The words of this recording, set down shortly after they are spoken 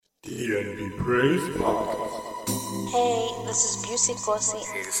DNB Praise Podcast. Hey, this is Busy Kosi.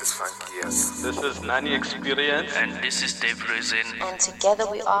 Hey, this is Funky, yes. This is Nani Experience. And this is Dave Resin. And together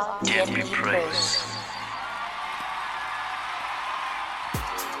we are DNB Praise.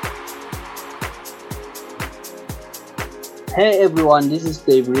 Hey everyone, this is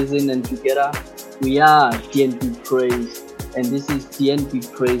Dave Resin and together we are DNB Praise and this is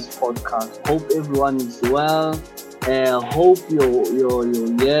DNB Praise Podcast. Hope everyone is well. Hope your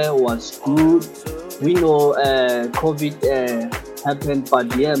year was good. We know COVID happened,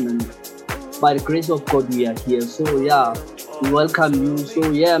 but yeah, man, by the grace of God we are here. So yeah, we welcome you.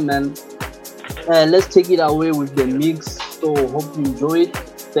 So yeah, man, let's take it away with the mix. So hope you enjoy it.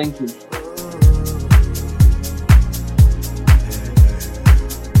 Thank you.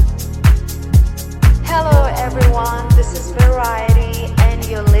 Hello everyone, this is Variety and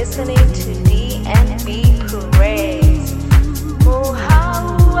you're listening to DNB Praise.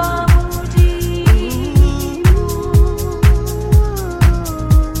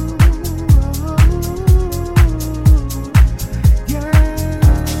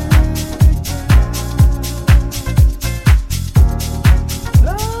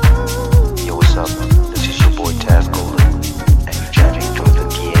 Yo, what's up? This is your boy Taz Golden, and you're chatting to the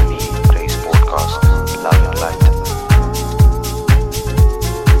DNB Praise Podcast. Love and light.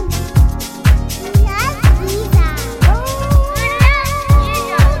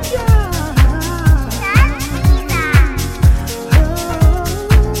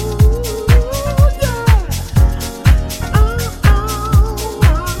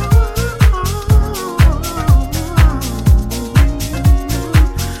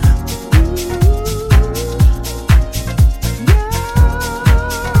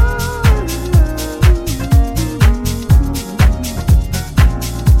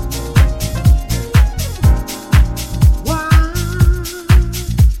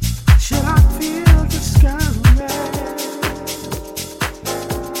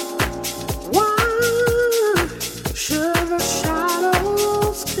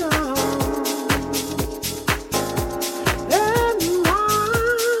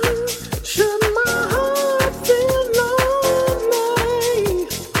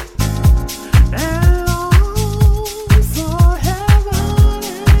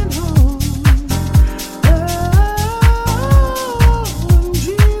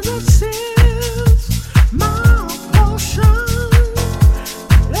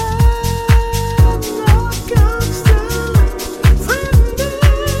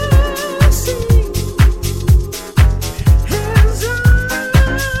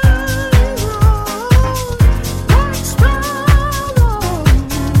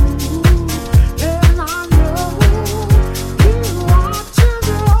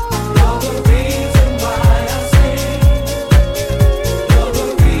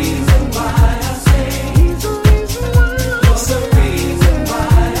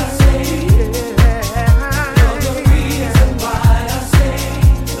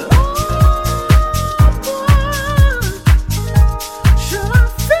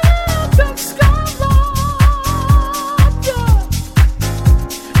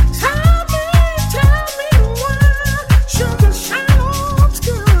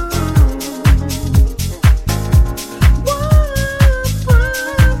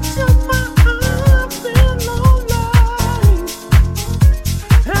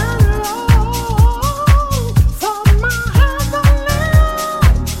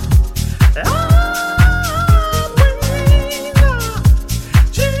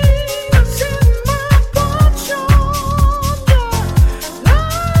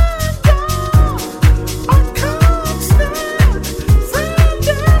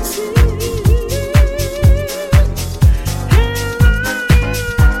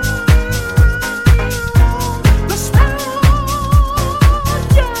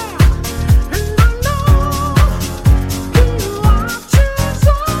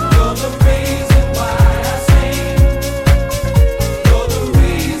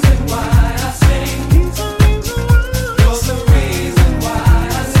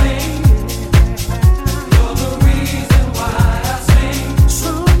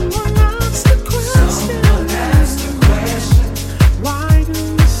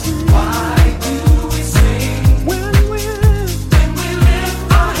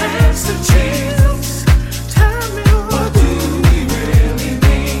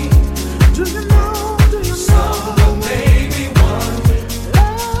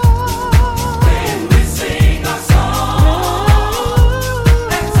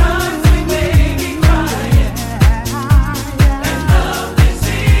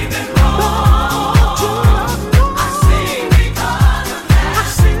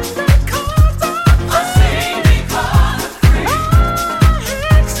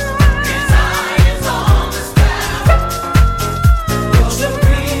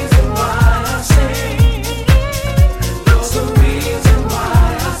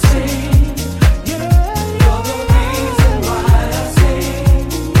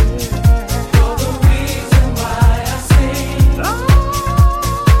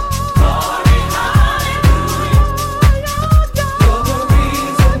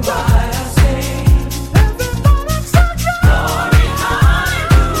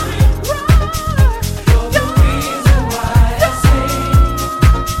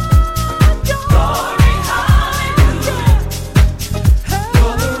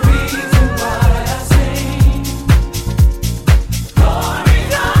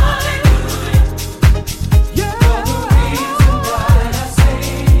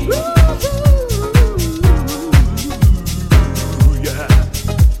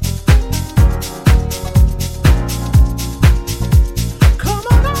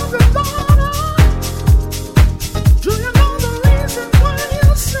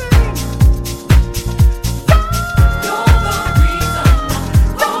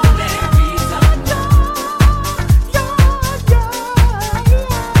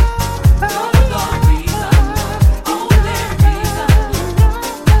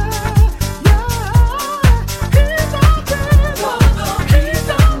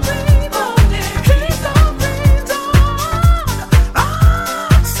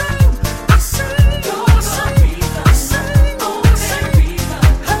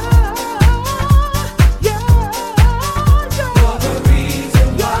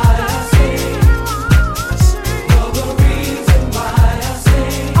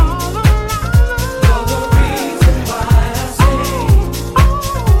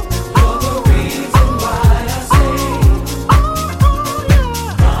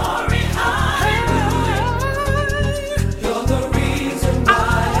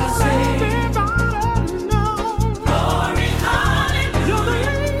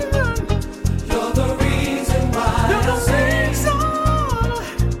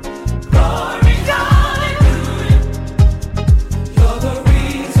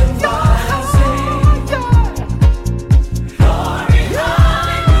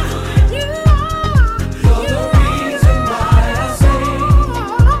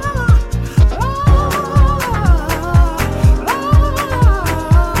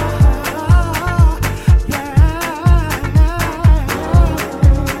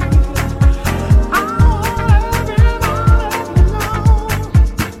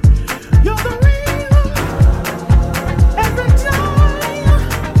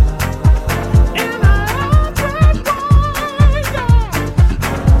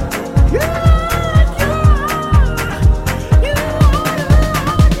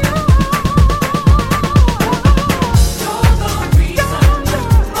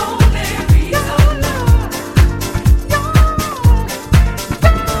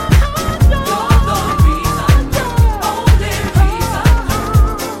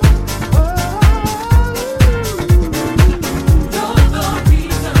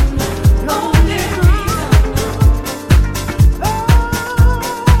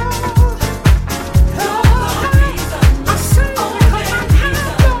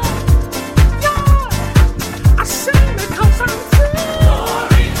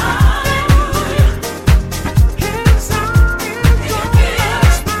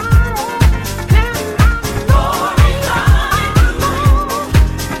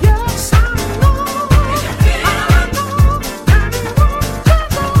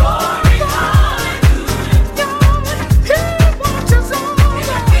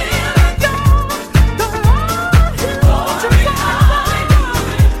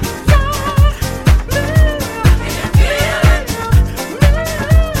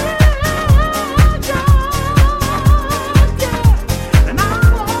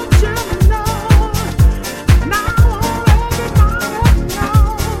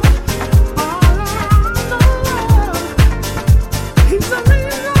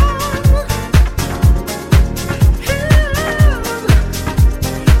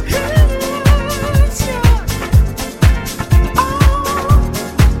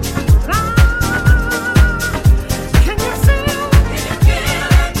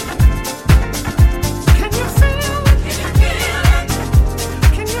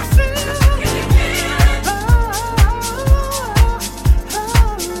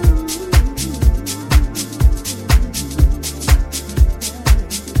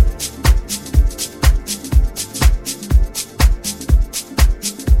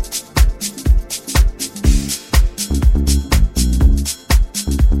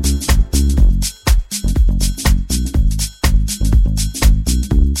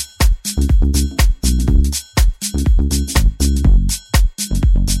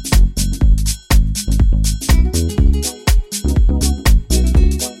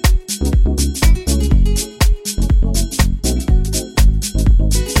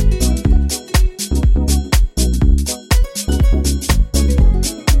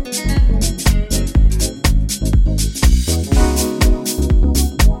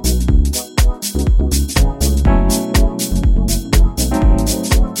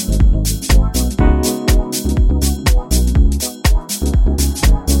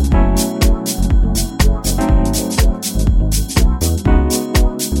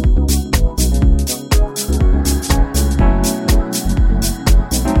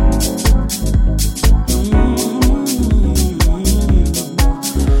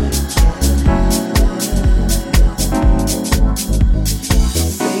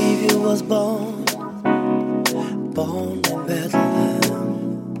 was born in Bethlehem.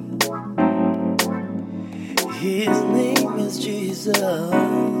 His name is Jesus,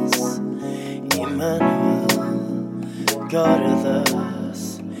 Emmanuel, God with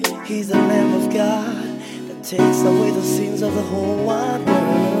us. He's the Lamb of God that takes away the sins of the whole wide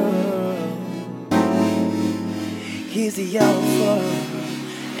world. He's the Alpha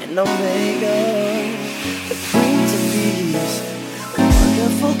and Omega, the Prince of Peace,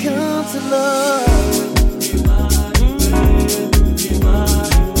 wonderful Counselor.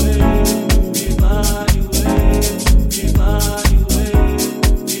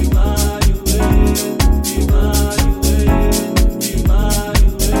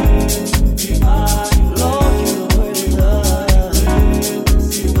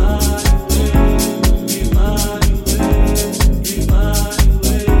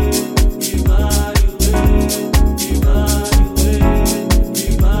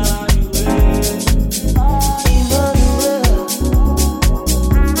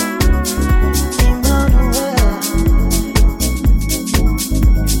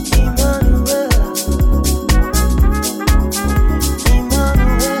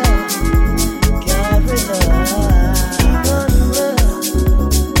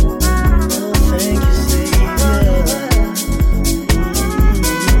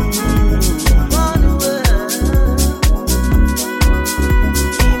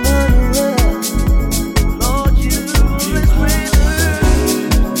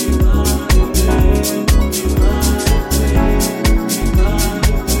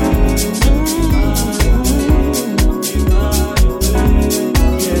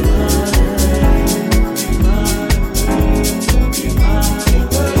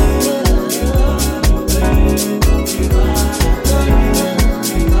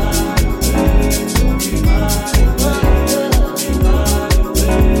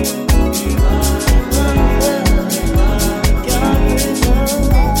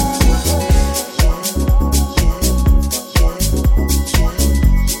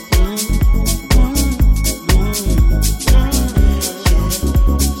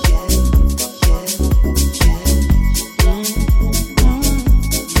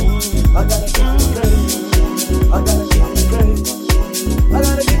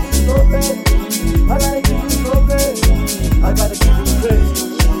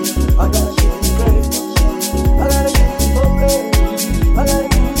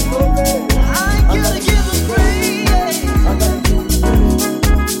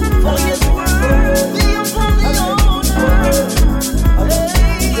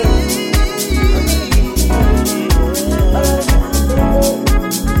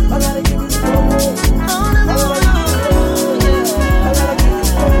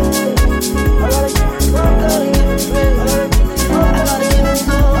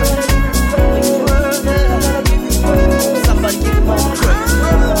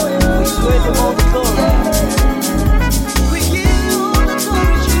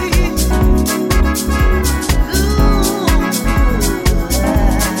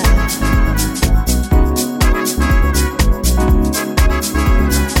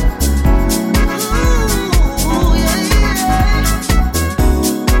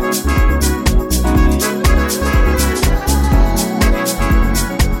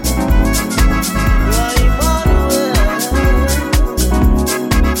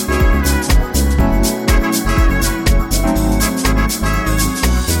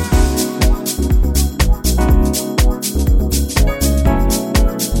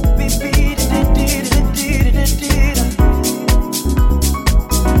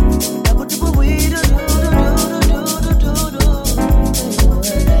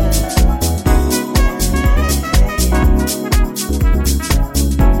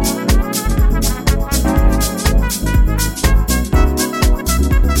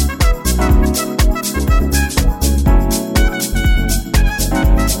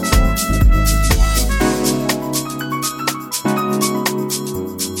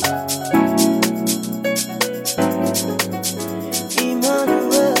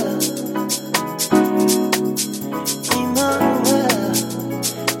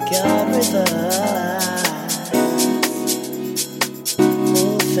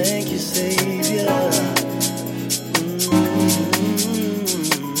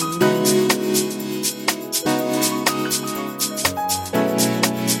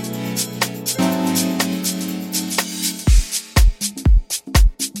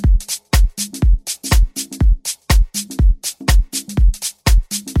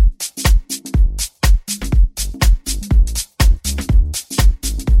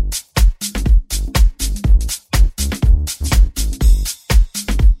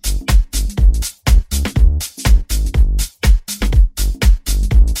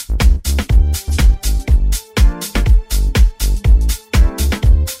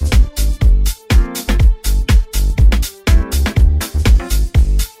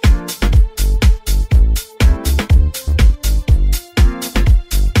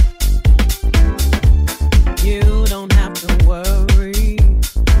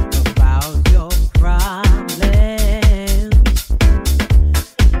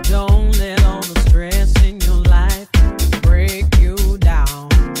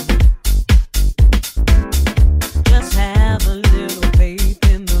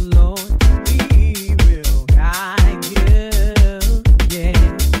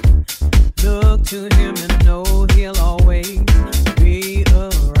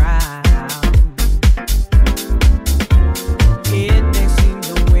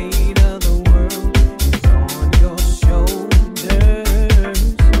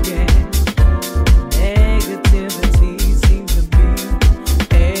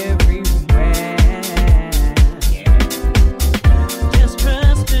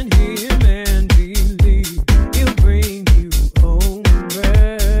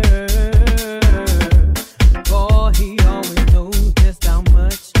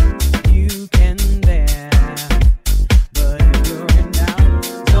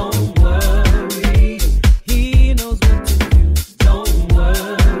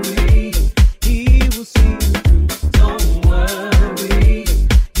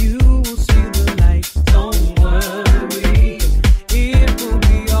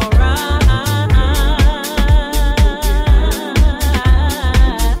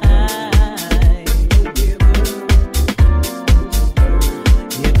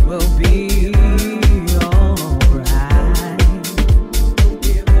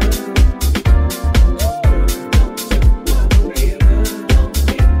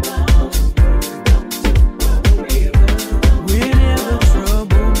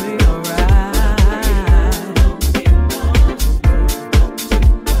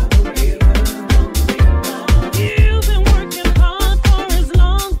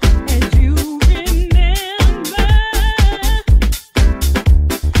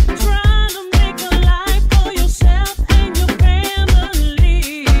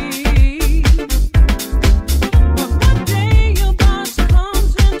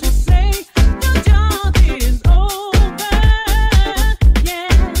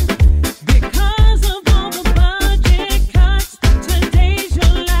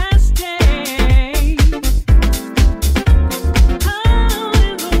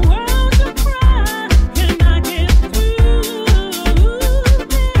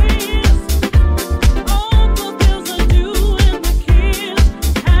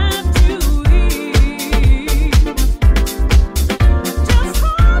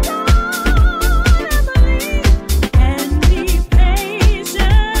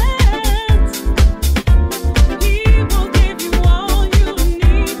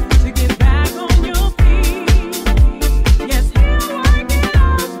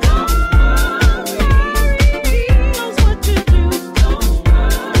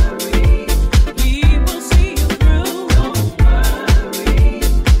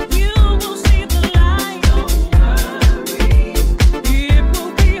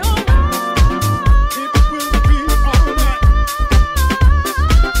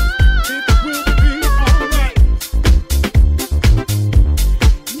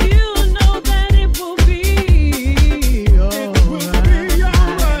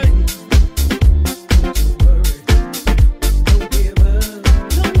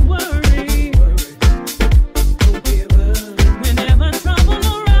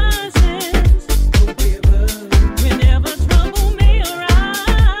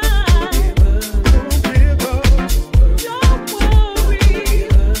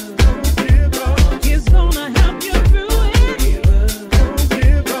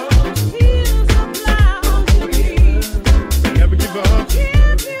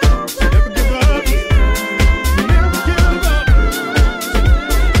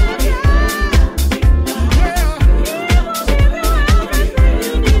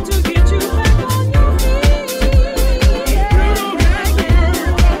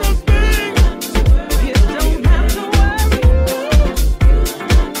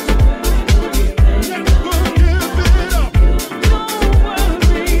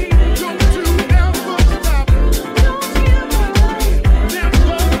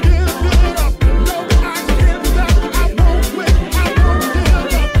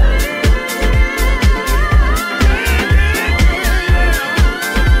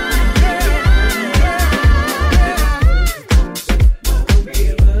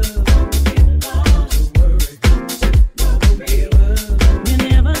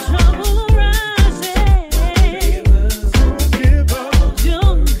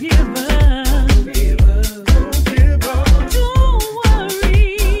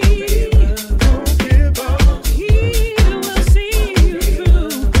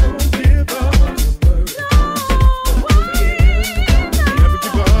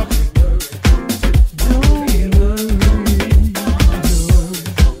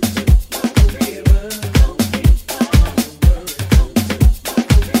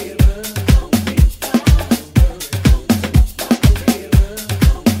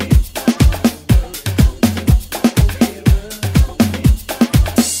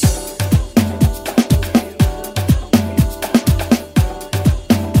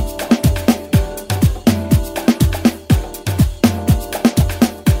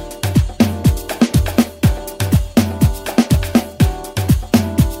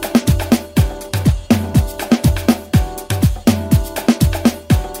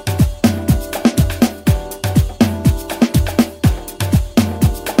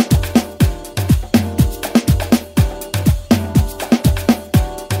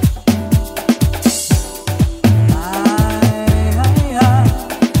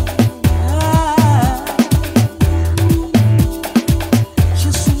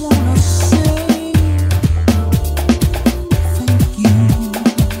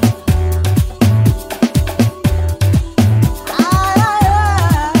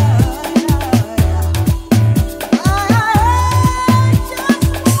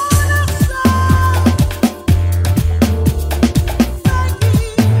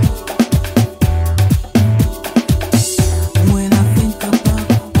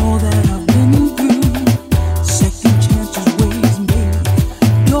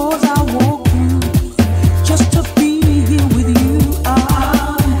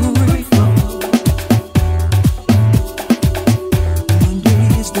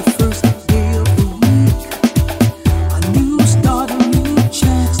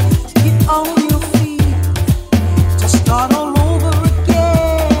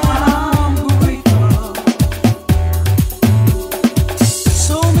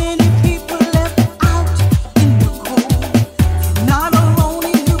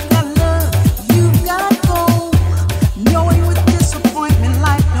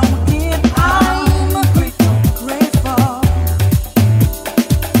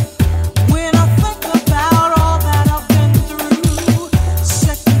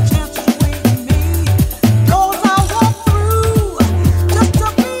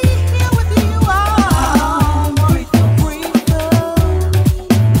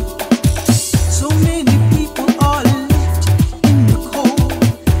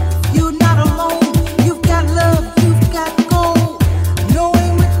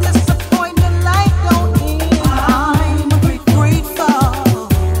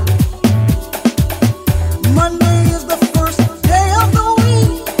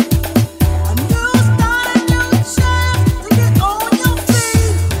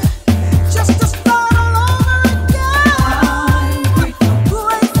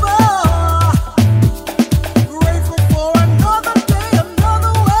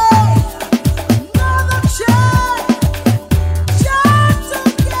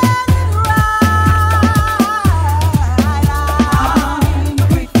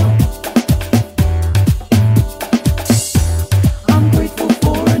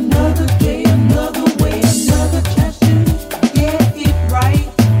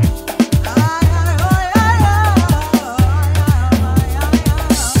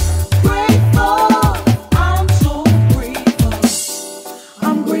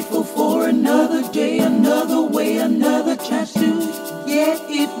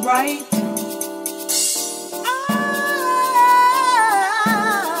 right.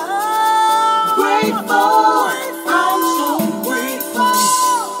 Grateful, I'm so grateful.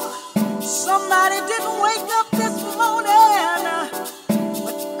 Somebody didn't wake up this morning,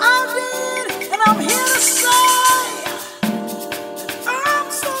 but I did, and I'm here to say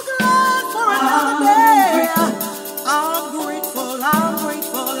I'm so glad for another day. I'm grateful, I'm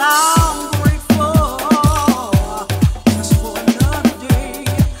grateful, I'm grateful just for another day,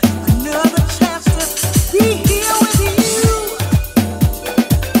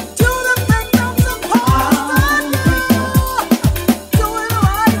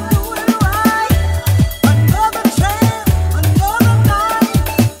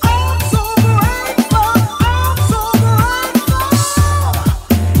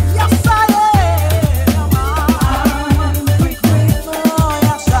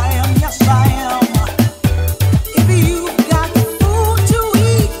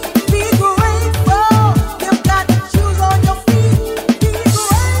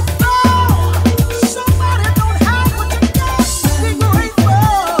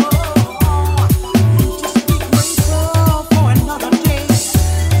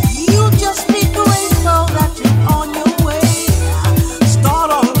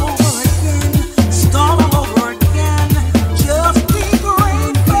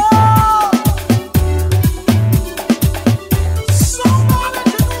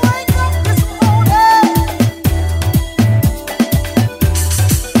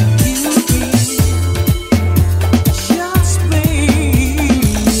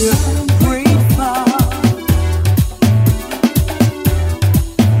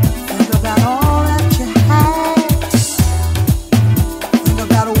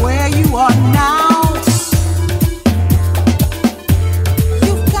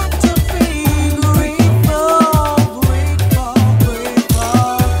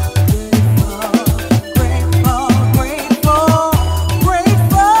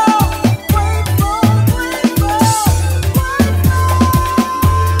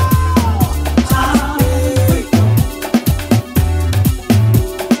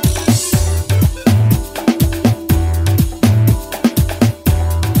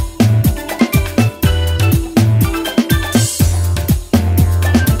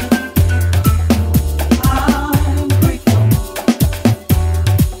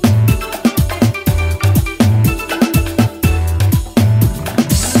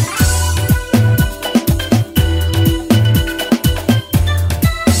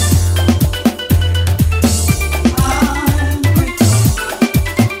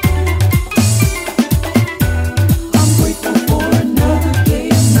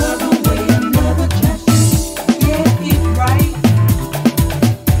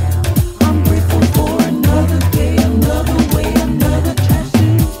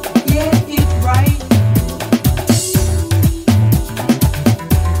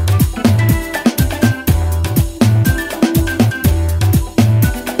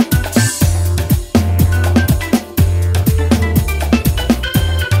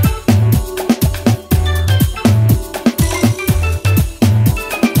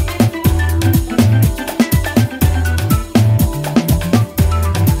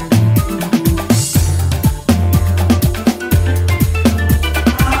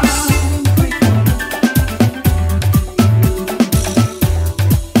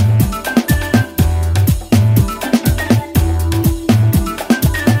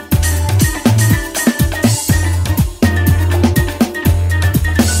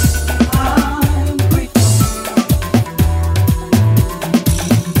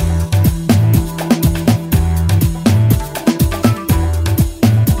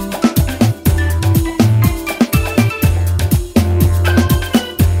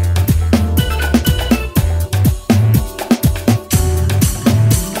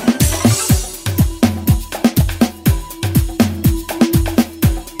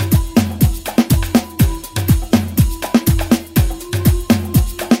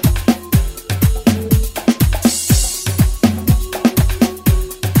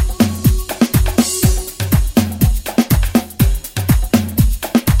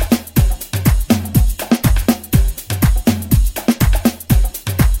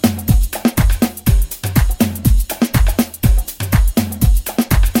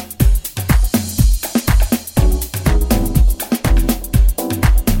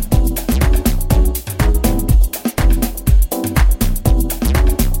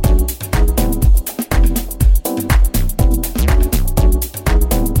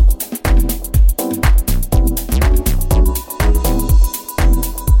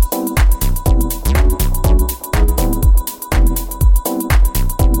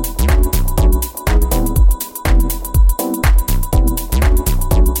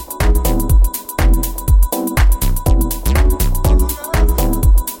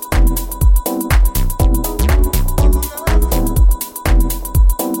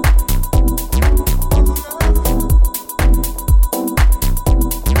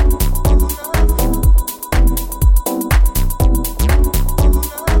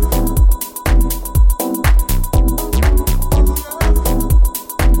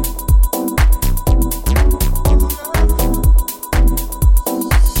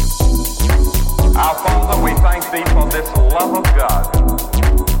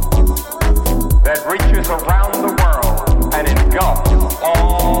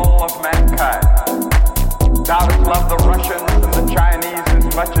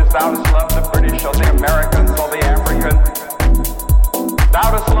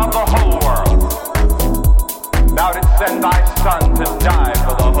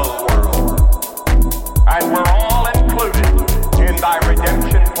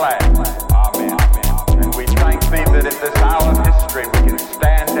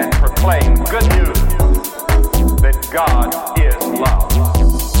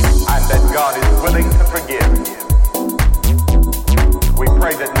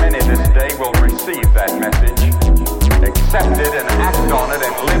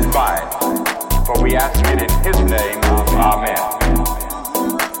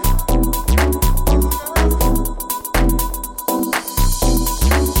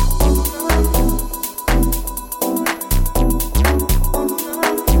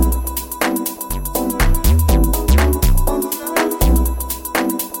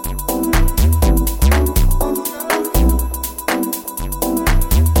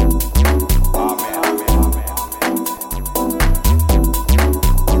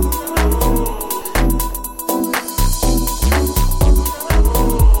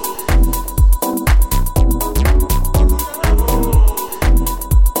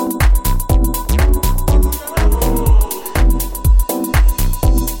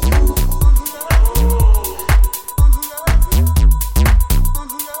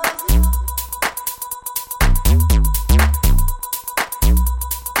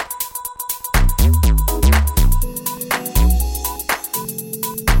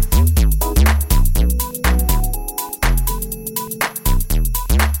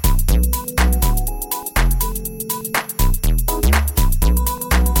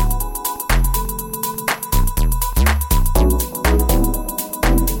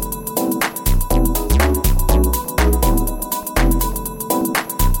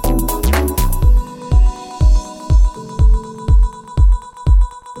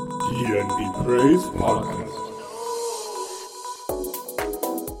 Praise Podcast.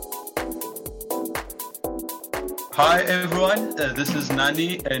 Hi everyone, this is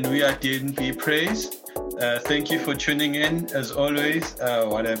Nani and we are DNB Praise. Thank you for tuning in as always.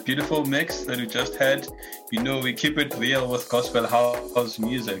 What a beautiful mix that we just had. You know, we keep it real with gospel house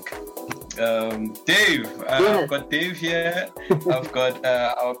music. Dave, I've got Dave here. I've got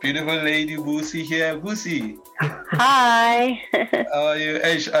our beautiful lady Boosie here. Boosie. Hi. How are you?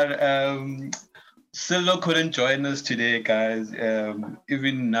 Silo couldn't join us today, guys.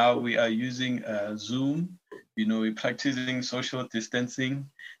 Even now we are using Zoom. You know, we're practicing social distancing.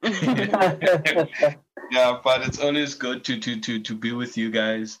 Yeah, but it's always good to be with you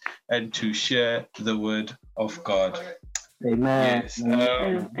guys and to share the word of God. Amen. Yes.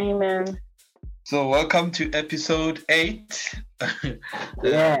 Amen. So welcome to episode 8.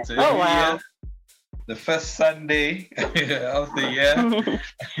 Yeah. Oh, wow. The first Sunday of the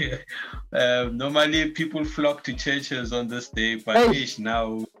year. Normally people flock to churches on this day, but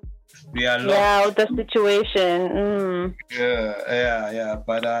now we are locked. Yeah, with the situation. Yeah.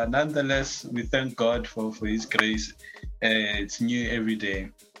 But nonetheless, we thank God for His grace. It's new every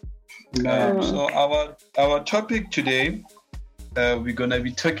day. So our topic today, we're gonna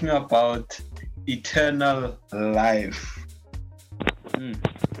be talking about eternal life.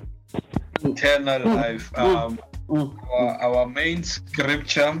 Eternal life. Our main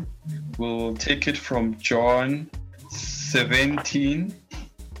scripture, we'll take it from John 17.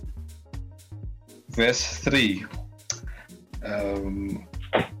 Verse 3.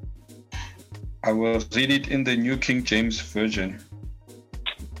 I will read it in the New King James Version.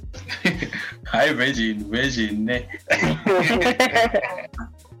 Hi, Virgin.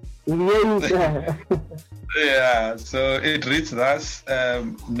 Yeah, so it reads thus.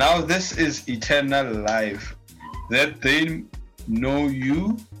 Now this is eternal life, that they know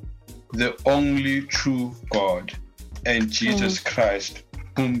you, the only true God, and Jesus Christ,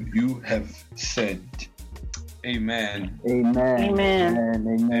 whom you have sent. Amen. Amen.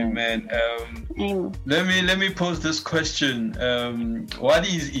 Let me pose this question. What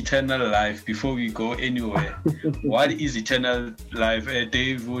is eternal life before we go anywhere? What is eternal life?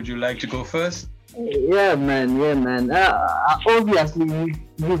 Dave, would you like to go first? Yeah, man. Obviously,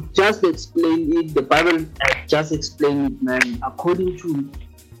 you just explained it. The Bible just explained it, man. According to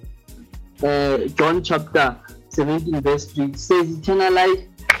John chapter 17 verse 3, it says eternal life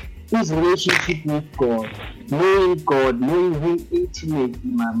is relationship with God, knowing Him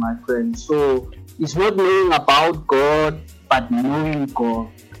intimately, my friend. So it's not knowing about God, but knowing God.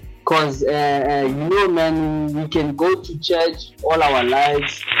 Because man, we can go to church all our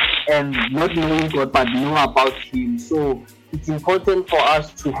lives and not knowing God, but know about Him. So it's important for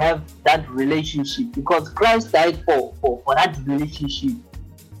us to have that relationship, because Christ died for that relationship.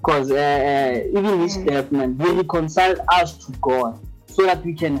 Because even His death, man, He reconciled us to God, so that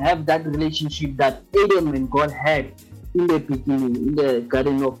we can have that relationship that Adam and God had in the beginning, in the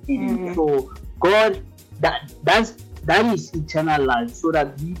Garden of Eden. So God, that is eternal life, so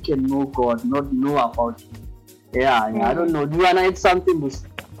that we can know God, not know about Him. Yeah. I don't know. Do you want to add something?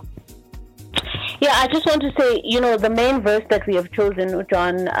 Yeah, I just want to say, the main verse that we have chosen,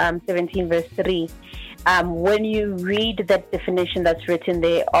 John 17 verse 3, when you read that definition that's written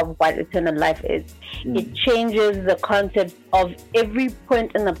there of what eternal life is, it changes the concept of every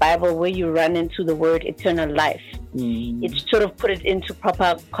point in the Bible where you run into the word eternal life. It sort of put it into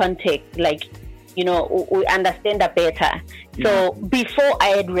proper context, like, we understand that better. So before I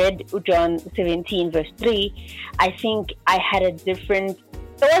had read John 17 verse 3, I think I had a different,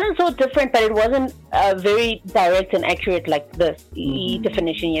 it wasn't so different, but it wasn't very direct and accurate like this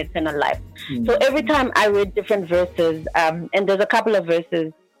definition of eternal life. So every time I read different verses, and there's a couple of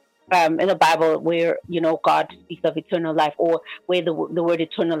verses in the Bible where, God speaks of eternal life, or where the word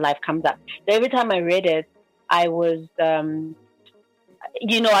eternal life comes up. So every time I read it, I was, I'd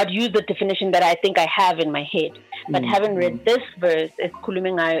use the definition that I think I have in my head. But having read this verse, and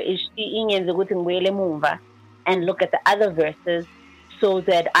look at the other verses, so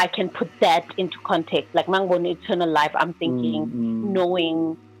that I can put that into context. Like Mangbon eternal life, I'm thinking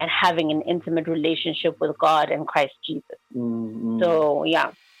knowing and having an intimate relationship with God and Christ Jesus. So,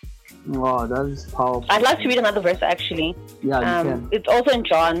 yeah. Wow, that is powerful. I'd like to read another verse, actually. Yeah, you can. It's also in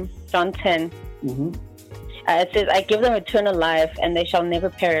John 10. It says, I give them eternal life, and they shall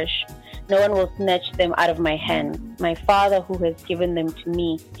never perish. No one will snatch them out of my hand. My Father, who has given them to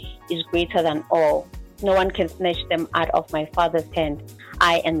me, is greater than all. No one can snatch them out of my Father's hand.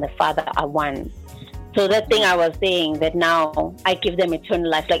 I and the Father are one. So that thing I was saying, that now I give them eternal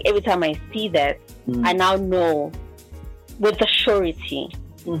life. Like every time I see that, I now know with the surety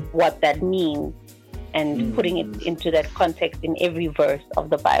what that means and putting it into that context in every verse of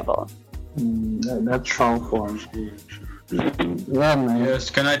the Bible. That's powerful. Yeah, man. Yes,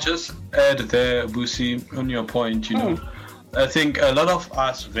 can I just add there, Busi, on your point, I think a lot of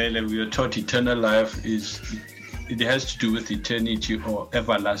us, Vele, we are taught eternal life it has to do with eternity or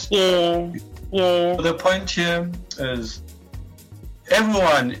everlasting. Yeah. The point here is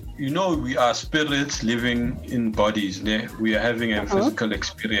everyone, we are spirits living in bodies. We are having a physical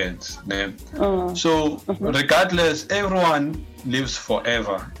experience. So regardless, everyone lives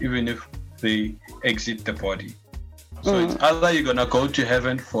forever, even if they exit the body. So it's either you're going to go to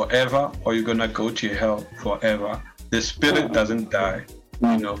heaven forever or you're going to go to hell forever. The spirit doesn't die,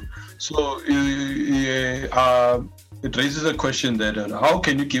 So it raises a question that how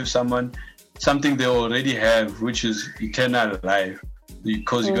can you give someone something they already have, which is eternal life,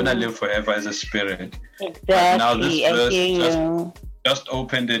 because you're going to live forever as a spirit. Exactly. Now this verse just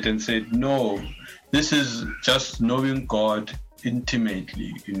opened it and said, no, this is just knowing God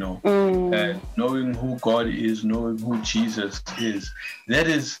intimately, knowing who God is, knowing who Jesus is. That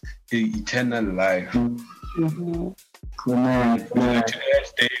is the eternal life. And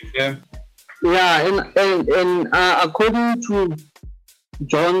according to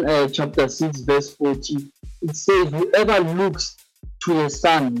John chapter 6 verse 40, it says, whoever looks to the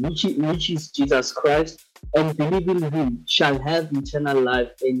Son, which is Jesus Christ, and believe in him shall have eternal life,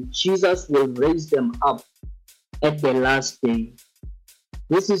 and Jesus will raise them up at the last day.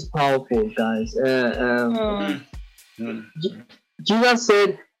 This is powerful, guys. Jesus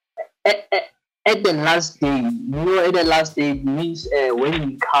said at the last day, at the last day means when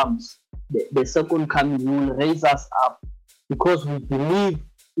he comes, the second coming, he will raise us up because we believe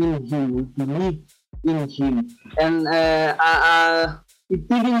in him. And it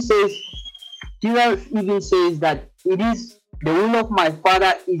even says, Jesus even says that it is the will of my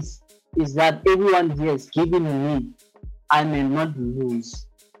Father is that everyone he has given me, I may not lose.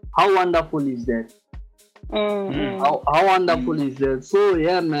 How wonderful is that? How wonderful is that? So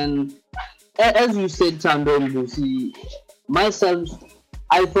yeah, man. As you said, Tando and Lucy, myself,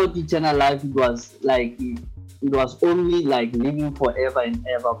 I thought eternal life was only like living forever and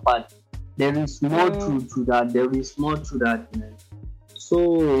ever, but there is more to that. There is more to that, man.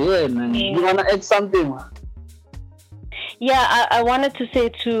 So yeah, man. You wanna add something? Yeah, I wanted to say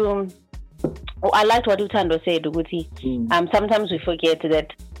too. I liked what Utando said, Uguti. Sometimes we forget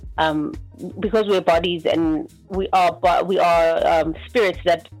that because we're bodies and we are spirits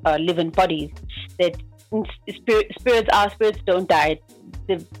that live in bodies. That spirits don't die,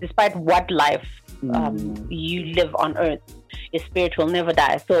 despite what life you live on earth. Your spirit will never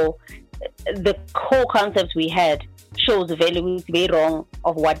die. So the core concepts we had shows the very wrong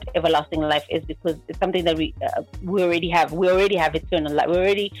of what everlasting life is, because it's something that we already have. We already have eternal life. We're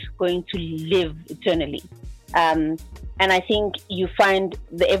already going to live eternally. And I think you find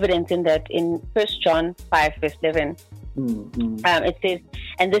the evidence in that in 1 John 5 verse 11. It says,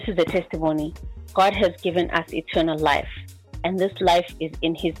 and this is the testimony, God has given us eternal life, and this life is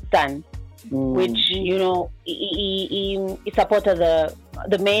in his Son, which, it supports the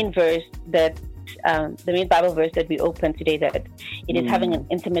main verse that the main Bible verse that we opened today, that it is having an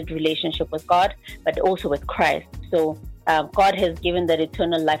intimate relationship with God, but also with Christ. So God has given that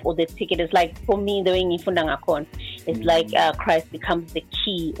eternal life, or the ticket. Is like, for me, the way it's like Christ becomes the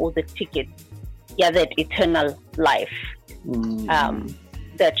key or the ticket, that eternal life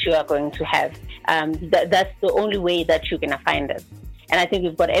that you are going to have. That's the only way that you're going to find us. And I think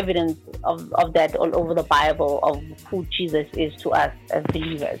we've got evidence of that all over the Bible, of who Jesus is to us as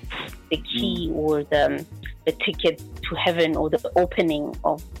believers. The key or the ticket to heaven, or the opening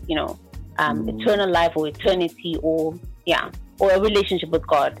of, eternal life or eternity, or a relationship with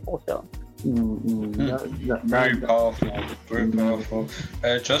God also. Very powerful.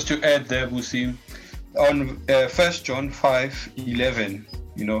 Just to add there, Busi, on 1 John 5:11,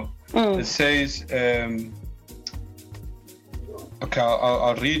 it says,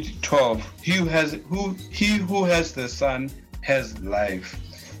 I'll read 12. He who has the Son has life.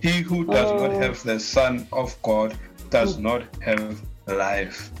 He who does not have the Son of God does not have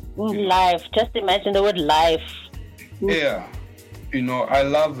life. Life. Just imagine the word life. Yeah. I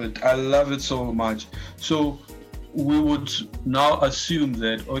love it. I love it so much. So we would now assume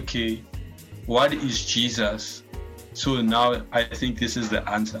that, okay, what is Jesus? So now I think this is the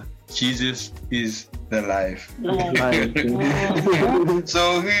answer. Jesus is the life.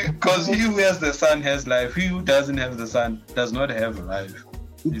 So because he who has the Son has life. He who doesn't have the Son does not have life.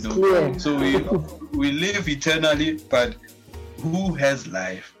 So we live eternally, but who has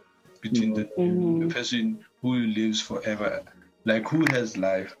life? Between the person who lives forever like who has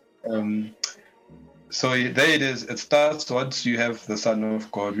life? So there it is. It starts once you have the Son of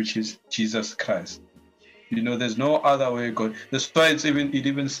God, which is Jesus Christ. You know, there's no other way God. That's why it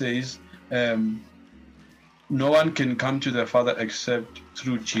even says, no one can come to the Father except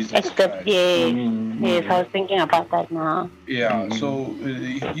through Jesus Christ. Yes, I was thinking about that now. Yeah, so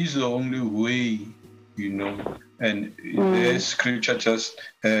He's the only way, you know, and the Scripture just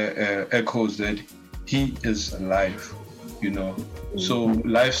echoes that He is life, you know. So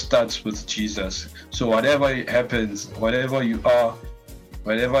life starts with Jesus. So whatever happens, whatever you are,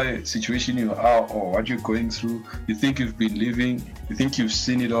 whatever situation you are or what you're going through, you think you've been living, you think you've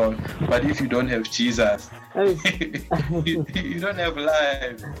seen it all, but if you don't have Jesus, you don't have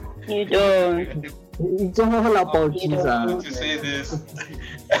life. You don't. It's all about Jesus. To say this,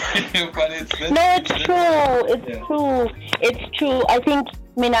 but it's true. It's true. It's true. I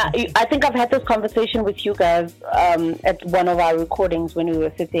think I've had this conversation with you guys at one of our recordings when we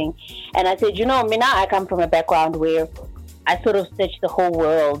were sitting, and I said, Mina, I come from a background where I sort of searched the whole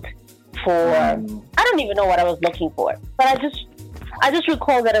world for I don't even know what I was looking for, but I just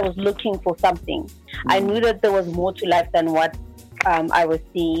recall that I was looking for something. I knew that there was more to life than what I was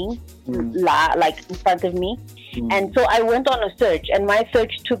seeing like in front of me. And so I went on a search, and my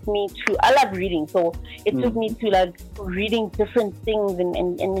search took me to, I love reading, so it took me to like reading different things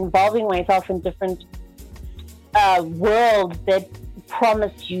and involving myself in different worlds that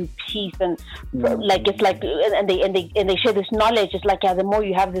promise you peace, and like it's like, and they share this knowledge. It's like, the more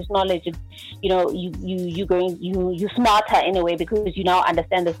you have this knowledge, it's, you smarter in a way, because you now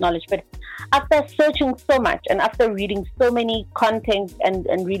understand this knowledge. But after searching so much, and after reading so many content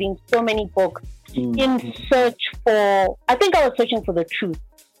and reading so many books in search for, I think I was searching for the truth.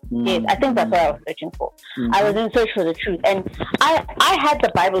 Yes, I think that's what I was searching for. I was in search for the truth, and I had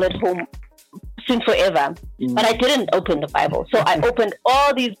the Bible at home since forever, but I didn't open the Bible. So I opened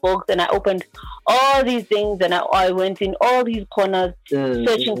all these books, and I opened all these things, and I went in all these corners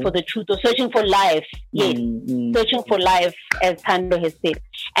searching for the truth, or searching for life. Yes, searching for life, as Tando has said.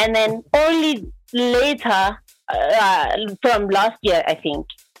 And then only later, from last year, I think,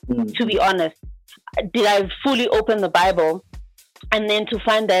 to be honest, did I fully open the Bible, and then to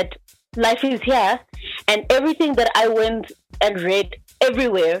find that life is here, and everything that I went and read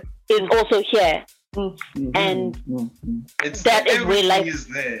everywhere is also here. And that is where life is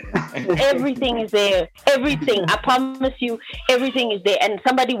there. Everything is there. Everything. I promise you, everything is there. And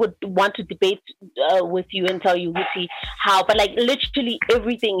somebody would want to debate with you and tell you, Wuti, how, but like literally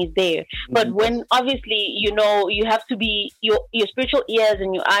everything is there. But when obviously, you have to be, your spiritual ears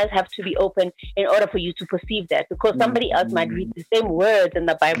and your eyes have to be open in order for you to perceive that, because somebody else might read the same words in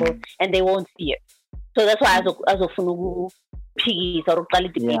the Bible and they won't see it. So that's why as of piggies or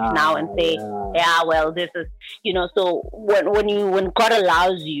debate now and say, well, this is, so when God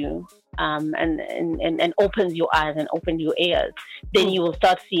allows you and opens your eyes and opens your ears, then you will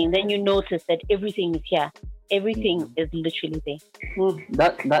start seeing, then you notice that everything is here. Everything is literally there.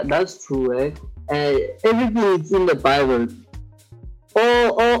 That's true, eh? Everything is in the Bible.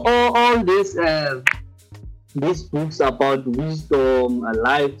 All these books about wisdom,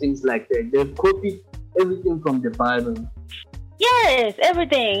 life, things like that, they've copied everything from the Bible. Yes,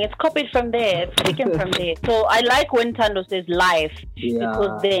 everything. It's copied from there. It's taken from there. So I like when Tando says life,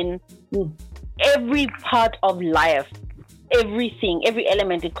 because then every part of life, everything, every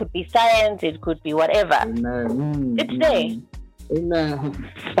element, it could be science, it could be whatever. It's there.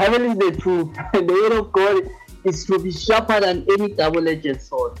 Amen. Bible is the truth. The word of God is to be sharper than any double-edged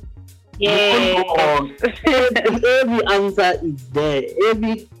sword. Yeah. Every answer is there.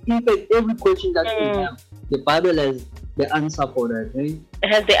 Every question that we have, the Bible has the answer for that. Right? It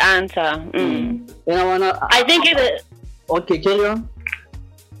has the answer. And I think it is. Okay, carry on.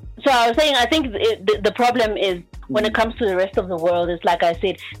 So I was saying, I think the problem is when it comes to the rest of the world, is like I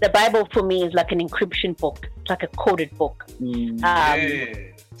said, the Bible for me is like an encryption book. It's like a coded book. Not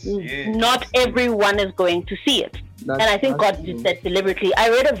everyone is going to see it. And I think God did that deliberately. I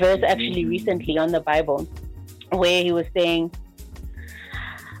read a verse actually recently on the Bible where he was saying,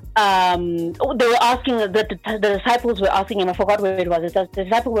 they were asking, the disciples were asking him, I forgot where it was. The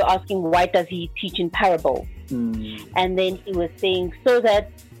disciples were asking, why does he teach in parable? And then he was saying, so that,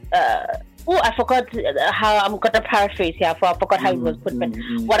 I forgot how, I'm going to paraphrase here, I forgot how it was put, but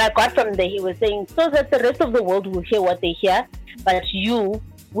what I got from there, he was saying, so that the rest of the world will hear what they hear, but you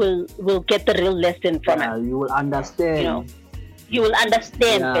will get the real lesson from it. You will understand. You will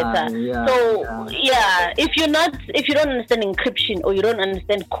understand better. If you don't understand encryption or you don't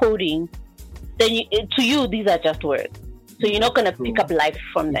understand coding, then to you these are just words. So you're not gonna pick up life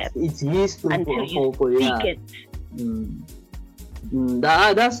from that. It's useful until you speak it.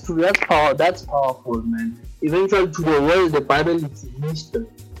 That's true. That's powerful, man. Eventually, to the world, the Bible is history.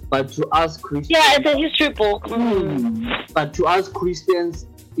 But to us Christians, yeah, it's a history book. But to us Christians,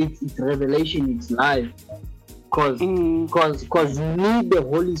 it's revelation. It's life. Cause you need the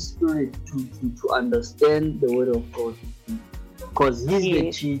Holy Spirit to understand the Word of God. Because He's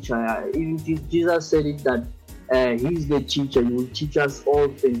the teacher. Even Jesus said it that He's the teacher. He will teach us all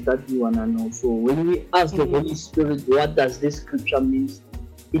things that we wanna know. So when we ask the Holy Spirit, what does this scripture mean?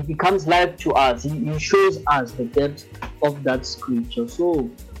 It becomes life to us. He shows us the depth of that scripture. So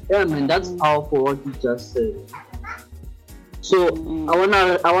yeah, man, that's powerful what you just said. So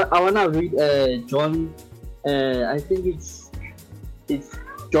I wanna read John. I think it's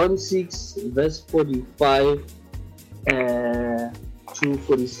John 6 verse 45 to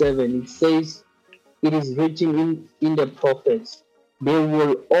 47. It says, "It is written in the prophets, they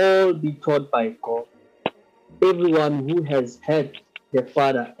will all be taught by God. Everyone who has heard the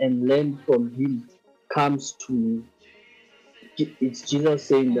Father and learned from Him comes to me." It's Jesus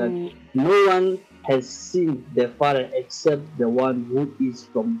saying that no one has seen the Father except the one who is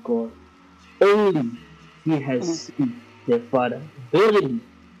from God. Only He has seen the Father. Verily,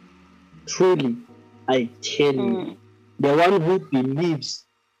 truly, I tell you, the one who believes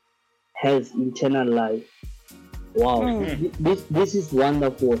has eternal life. Wow, this is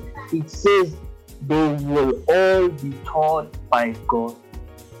wonderful. It says they will all be taught by God.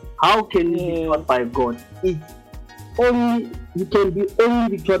 How can we be taught by God? You can only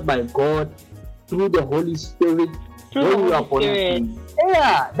be taught by God through the Holy Spirit when you are born again.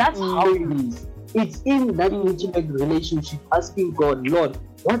 Yeah, that's how it is. It's in that intimate relationship, asking God, Lord,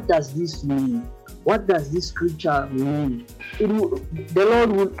 what does this mean? What does this scripture mean? The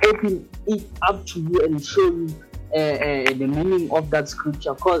Lord will open it up to you and show you the meaning of that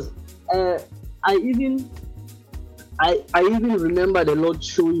scripture. Because I even remember the Lord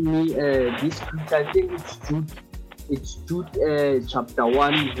showing me this scripture. I think it's Jude chapter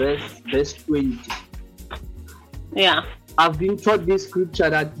 1 verse 20. Yeah. I've been taught this scripture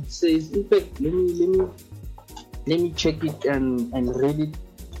that it says, in fact, let me check it and read it.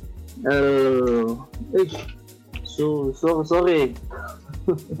 So sorry.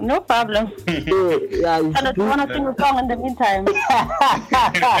 No problem. Yeah, and if you want to sing a song in the meantime,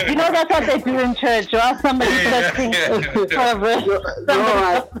 you know that's what they do in church. You ask somebody to sing for a verse.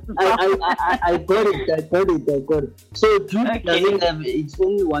 I got it. So Jude doesn't have, it's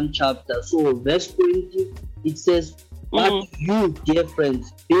only one chapter. So verse 20, it says, "But you, dear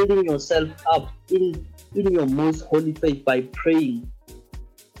friends, building yourself up in your most holy faith by praying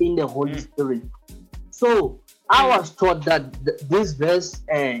in the Holy Spirit." So I was taught that this verse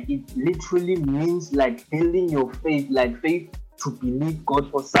it literally means like building your faith, like faith to believe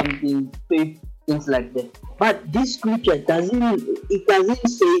God for something, faith, things like that. But this scripture doesn't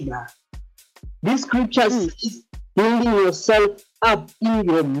say that. This scripture is building yourself up in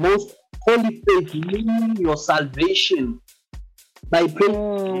your most holy faith, meaning your salvation by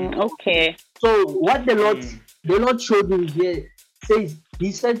praying. Okay. So what the Lord showed me here says,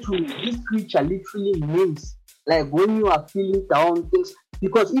 He said to me, this scripture literally means like when you are feeling down, things.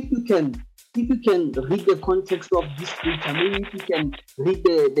 Because if you can read the context of this scripture, maybe if you can read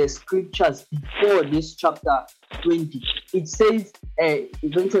the scriptures before this chapter 20, it says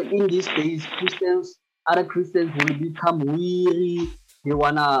eventually in these days other Christians will become weary. They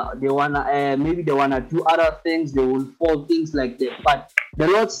wanna maybe they wanna do other things, they will fall, things like that. But the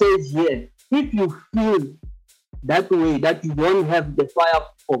Lord says here, if you feel that way, that you don't have the fire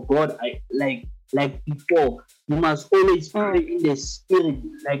for God like before, you must always pray in the spirit,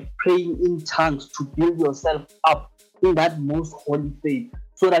 like praying in tongues to build yourself up in that most holy faith,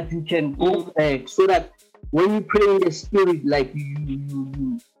 so that you can go back, so that when you pray in the spirit, like you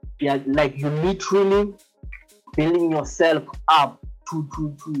literally building yourself up to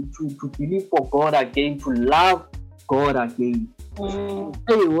believe for God again, to love God again.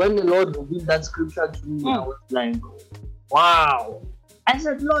 Hey, when the Lord revealed that scripture to me, I was like, wow. I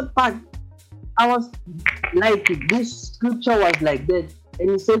said, Lord, but I was like, this scripture was like that. And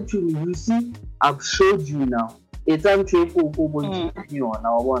He said to me, you see, I've showed you now. It's time to continue on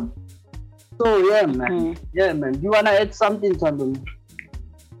our one. So yeah, man. Yeah, man. Do you wanna add something, Sando?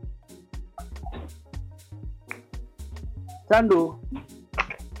 Tando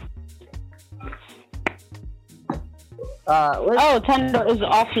is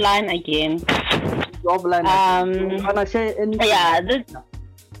offline again. Offline. Wanna share anything? Yeah,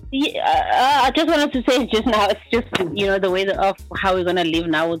 Yeah, I just wanted to say just now, it's just, the way of how we're going to live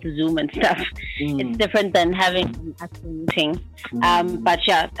now with Zoom and stuff. It's different than having an actual meeting. But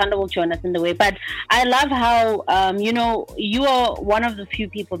yeah, Thunder will join us in the way. But I love how, you are one of the few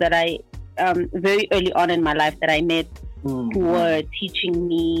people that I, very early on in my life that I met who were teaching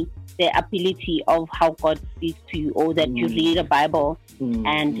me the ability of how God speaks to you, or that you read a Bible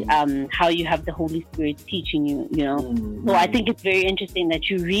and how you have the Holy Spirit teaching you, So I think it's very interesting that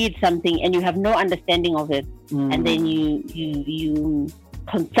you read something and you have no understanding of it, and then you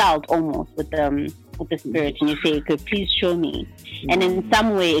consult almost with the Spirit, and you say, okay, please show me. And in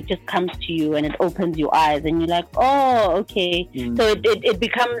some way it just comes to you and it opens your eyes and you're like, oh, okay. So it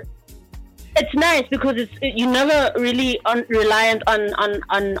becomes, it's nice because you're never really reliant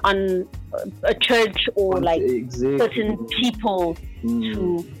on a church or like certain people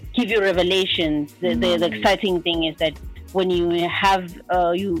to give you revelations. The exciting thing is that when you have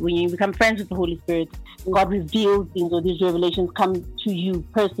when you become friends with the Holy Spirit, God reveals things, or these revelations come to you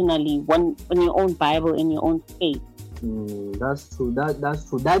personally on your own Bible, in your own space. That's true. That's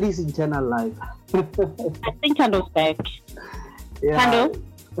true. That is eternal life. I think Tando's back. Yeah. Tando?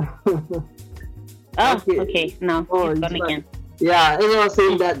 Oh, okay. Now he's gone again. Yeah, as I was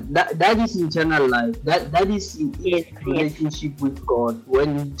saying, that is eternal life. That is relationship with God.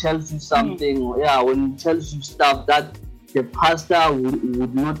 When He tells you something, when He tells you stuff that the pastor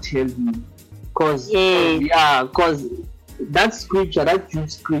would not tell you, because that scripture, that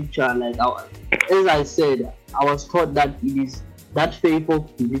Jewish scripture, like as I said, I was taught that it is that faith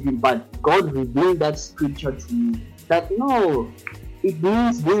of believing, but God revealed that scripture to me. That no. It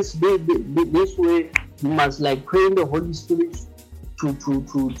means this way you must like pray in the Holy Spirit to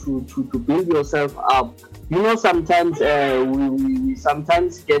build yourself up. Sometimes we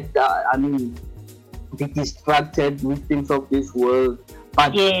sometimes get be distracted with things of this world.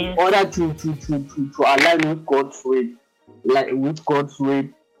 But in order to align with God's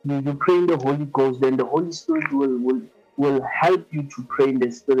word, you pray in the Holy Ghost, then the Holy Spirit will help you to pray in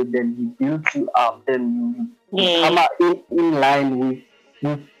the Spirit, then He builds you up, then you come out in line with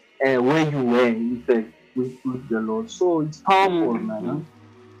where you were, in fact, with the Lord. So it's powerful, man.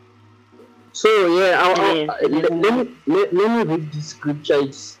 So let me read this scripture.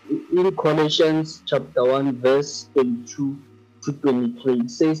 It's in Colossians chapter 1, verse 22 to 23.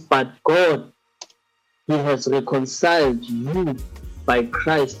 It says, "But God, He has reconciled you by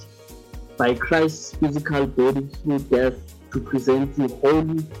Christ's physical body through death, to present you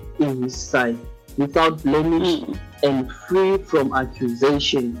holy in His sight, without blemish and free from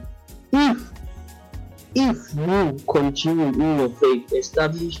accusation. If you continue in your faith,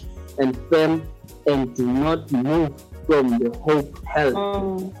 established and firm, and do not move from the hope held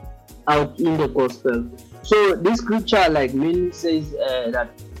out in the gospel." So this scripture, like mainly says that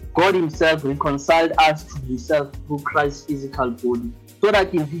God Himself reconciled us to Himself through Christ's physical body, so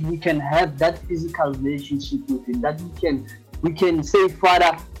that indeed we can have that physical relationship with Him, that we can say,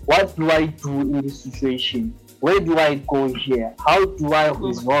 Father, what do I do in this situation? Where do I go here? How do I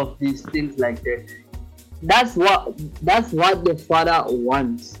resolve these things like that? That's what the Father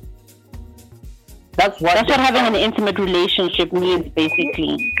wants. That's what having an intimate relationship means,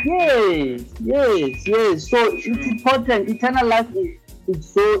 basically. Yes. So it's important. Eternal life is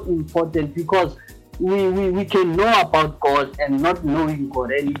so important, because we can know about God and not knowing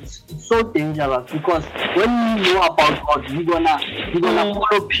God, and it's so dangerous, because when we know about God, we're gonna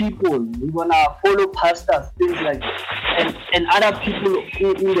follow people, we're gonna follow pastors, things like that, and other people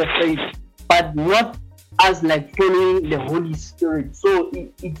in the faith, but not as like following the Holy Spirit. So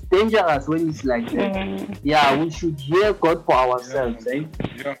it's dangerous when it's like that. Yeah, we should hear God for ourselves, eh?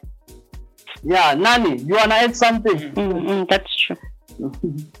 Yeah, Nani, you wanna add something? That's true.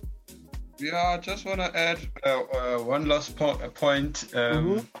 Yeah, I just want to add one last point.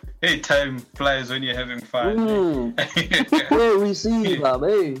 Hey, time flies when you're having fun. We see,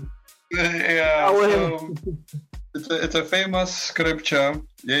 baby. Yeah, so it's a famous scripture,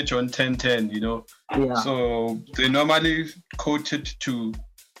 John 10:10. Yeah. So they normally quote it to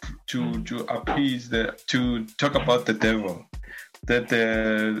appease to talk about the devil. That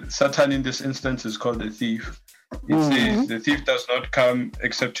the Satan in this instance is called the thief. It says, "The thief does not come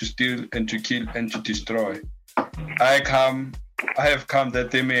except to steal and to kill and to destroy. I have come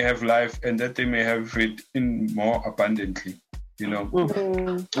that they may have life, and that they may have it in more abundantly."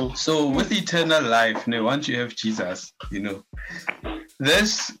 So with eternal life, once you have Jesus,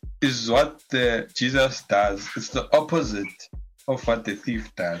 this is what Jesus does. It's the opposite of what the thief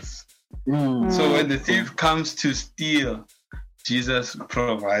does. So when the thief comes to steal, Jesus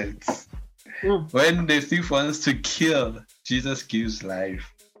provides. When the thief wants to kill, Jesus gives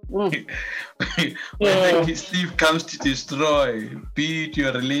life. When the thief comes to destroy, be it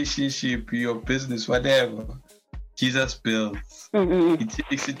your relationship, your business, whatever, Jesus builds. He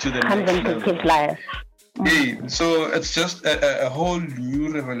takes it to the next level. Life. Hey, so it's just a whole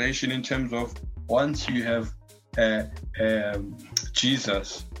new revelation in terms of once you have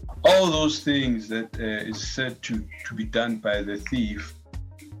Jesus, all those things that is said to be done by the thief,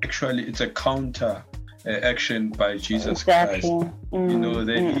 actually it's a counter action by Jesus Christ. You know,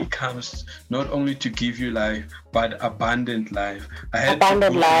 that he comes not only to give you life, but abundant life. I had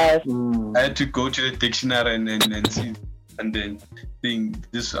to go to the dictionary and see and then think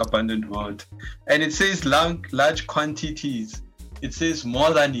this abundant word. And it says large quantities. It says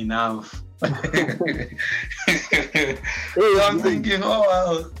more than enough. So I'm thinking, oh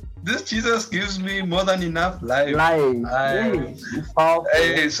wow, this Jesus gives me more than enough life.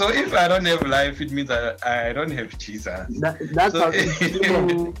 So if I don't have life, it means I don't have Jesus. That's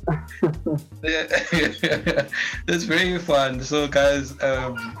that's very fun. So guys,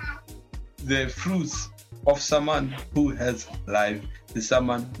 the fruits of someone who has life is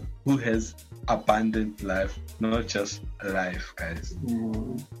someone who has abundant life, not just life, guys.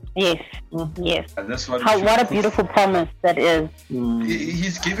 Yes. That's what. What a beautiful promise that is.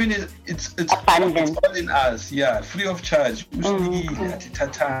 He's giving it. It's abundant. It's all in us. Yeah, free of charge. Guys.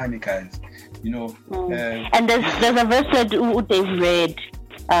 You know. And there's a verse that Dave read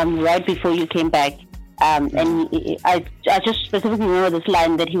right before you came back. And I just specifically remember this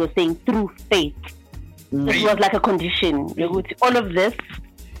line that he was saying, through faith. This was like a condition. All of this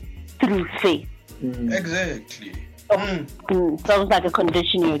through faith. Exactly. Sounds like a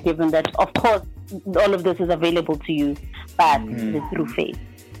condition you're given that, of course, all of this is available to you, but it's through faith.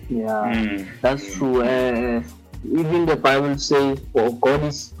 Yeah, that's true. Even the Bible says, for God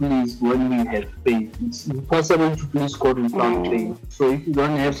is pleased when we have faith. It's impossible to please God without faith. So if you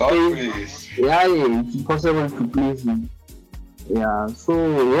don't have faith, it's impossible to please Him. Yeah, so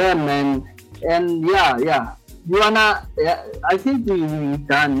yeah, man. And yeah. You wanna? I think we're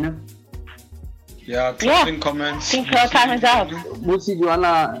done. Yeah, closing comments. I think our time is up. Lucy, do you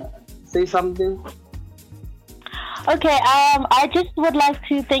wanna say something? Okay, I just would like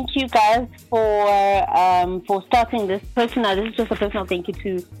to thank you guys for starting this personal. This is just a personal thank you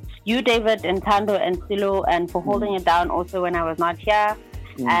to you, David, and Tando and Silo, and for holding it down also when I was not here,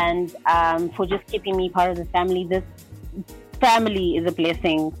 and for just keeping me part of the family. This family is a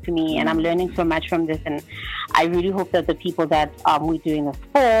blessing to me, and I'm learning so much from this, and I really hope that the people that we're doing this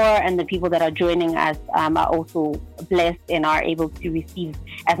for and the people that are joining us are also blessed and are able to receive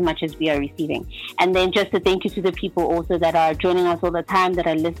as much as we are receiving. And then just a thank you to the people also that are joining us all the time, that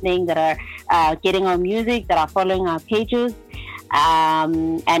are listening, that are getting our music, that are following our pages.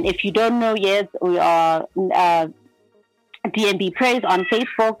 And if you don't know yet, we are DNB Praise on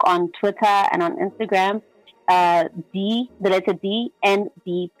Facebook, on Twitter, and on Instagram. The letter D, and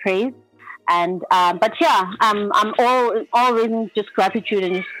D Praise. And but yeah, I'm always just gratitude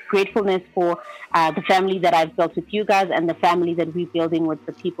and just gratefulness for the family that I've built with you guys, and the family that we're building with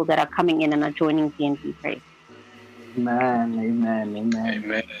the people that are coming in and are joining DNB Praise. Amen.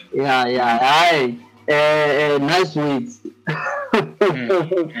 Yeah. Nice words.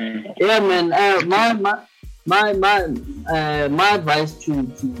 Yeah, man. My advice to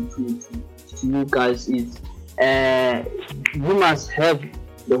you guys is, you must have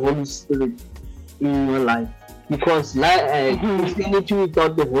the Holy Spirit in your life, because Christianity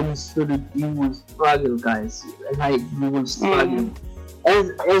without the Holy Spirit, you will struggle, guys. Like, you will struggle.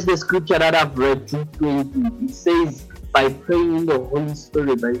 As the scripture that I've read, 2:20, it says, by praying in the Holy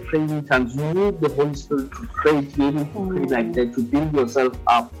Spirit, by praying in tongues, you need the Holy Spirit to pray, to be able to pray like that, to build yourself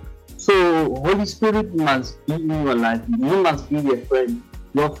up. So Holy Spirit must be in your life. You must be your friend.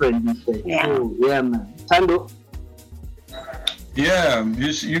 Your friend is there. Yeah. So, yeah, man. Tando? Yeah,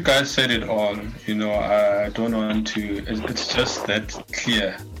 you guys said it all. You know, I don't want to. It's just that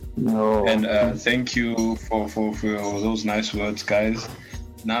clear. No. And thank you for those nice words, guys.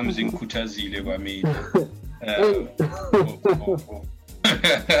 Namzi ngikhuthazile kwamina.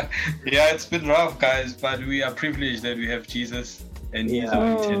 Yeah, it's been rough, guys, but we are privileged that we have Jesus and He's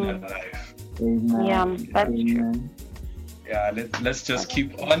our eternal life. Amen. Yeah, that's true. Yeah, let's just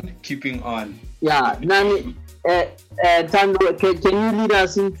keep on keeping on. Yeah, Nani, Tando, can you lead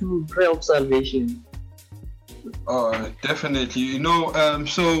us into prayer of salvation? Oh, definitely. You know,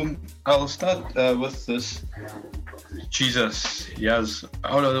 so I'll start with this. Jesus, yes.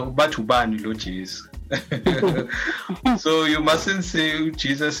 So you mustn't say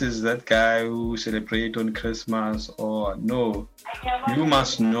Jesus is that guy who celebrates on Christmas, or no. You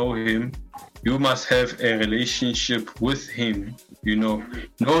must know Him. You must have a relationship with Him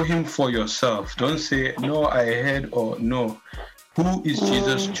Know him for yourself. Don't say, no, I heard, or no. Who is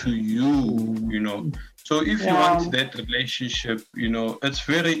Jesus to you? So if you want that relationship, it's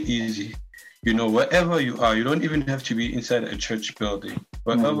very easy. Wherever you are, you don't even have to be inside a church building.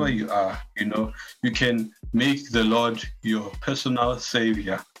 Wherever you are, you can make the Lord your personal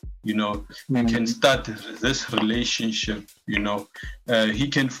savior. You can start this relationship. He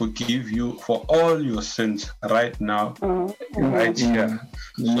can forgive you for all your sins right now, right here.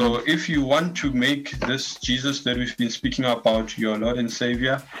 So if you want to make this Jesus that we've been speaking about your Lord and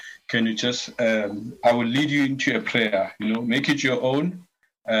Savior, can you just, I will lead you into a prayer, make it your own.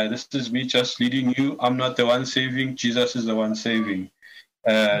 This is me just leading you. I'm not the one saving. Jesus is the one saving.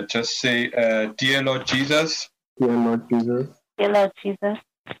 Just say, Dear Lord Jesus. Dear Lord Jesus. Dear Lord Jesus.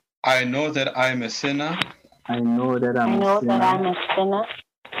 I know that I'm a sinner. I know that I'm a sinner.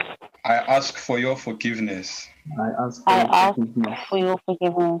 I ask for your forgiveness. I ask for your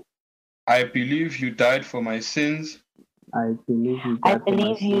forgiveness. I believe you died for my sins. I believe you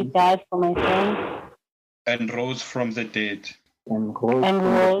died for my sins. And rose from the dead. And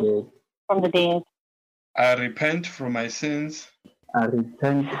rose from the dead. I repent from my sins. I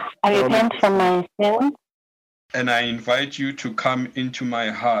repent from my sins. And I invite you to come into my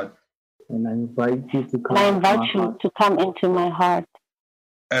heart. And I invite you to come into my heart.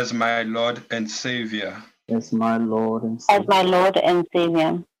 As my Lord and Savior. As my Lord and Savior. As my Lord and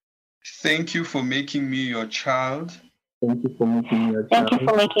Savior. Thank you for making me your child. Thank you for making me your child. Thank you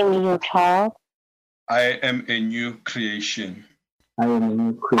for making me your child. I am a new creation. I am a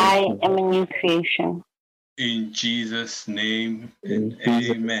new creation. In Jesus' name, and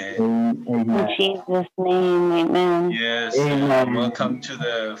amen. In Jesus' name, amen. Yes, welcome to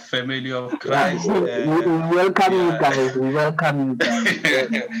the family of Christ. We welcome you guys. We welcome you guys.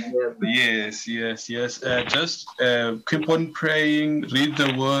 Yes. Just keep on praying, read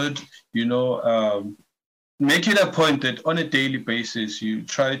the word, make it a point that on a daily basis you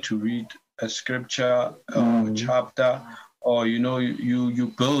try to read a scripture or a chapter, or you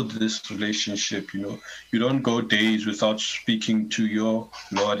build this relationship. You don't go days without speaking to your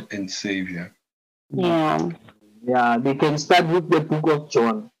Lord and Savior. They can start with the book of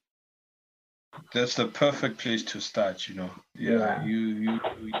John. That's the perfect place to start. You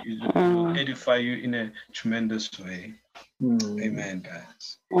edify you in a tremendous way. Amen,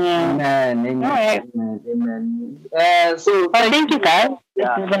 guys. Amen. Right. Amen. Thank you, guys. This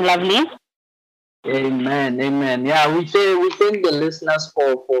has been lovely. Amen. Yeah, we thank the listeners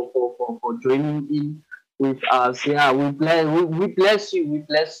for joining in with us. Yeah, we bless you. We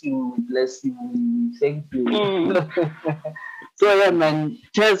thank you. So yeah, man.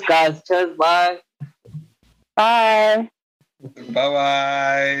 Cheers, guys. Cheers. Bye. Bye.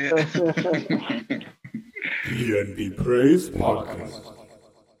 Bye. DNB Praise Podcast.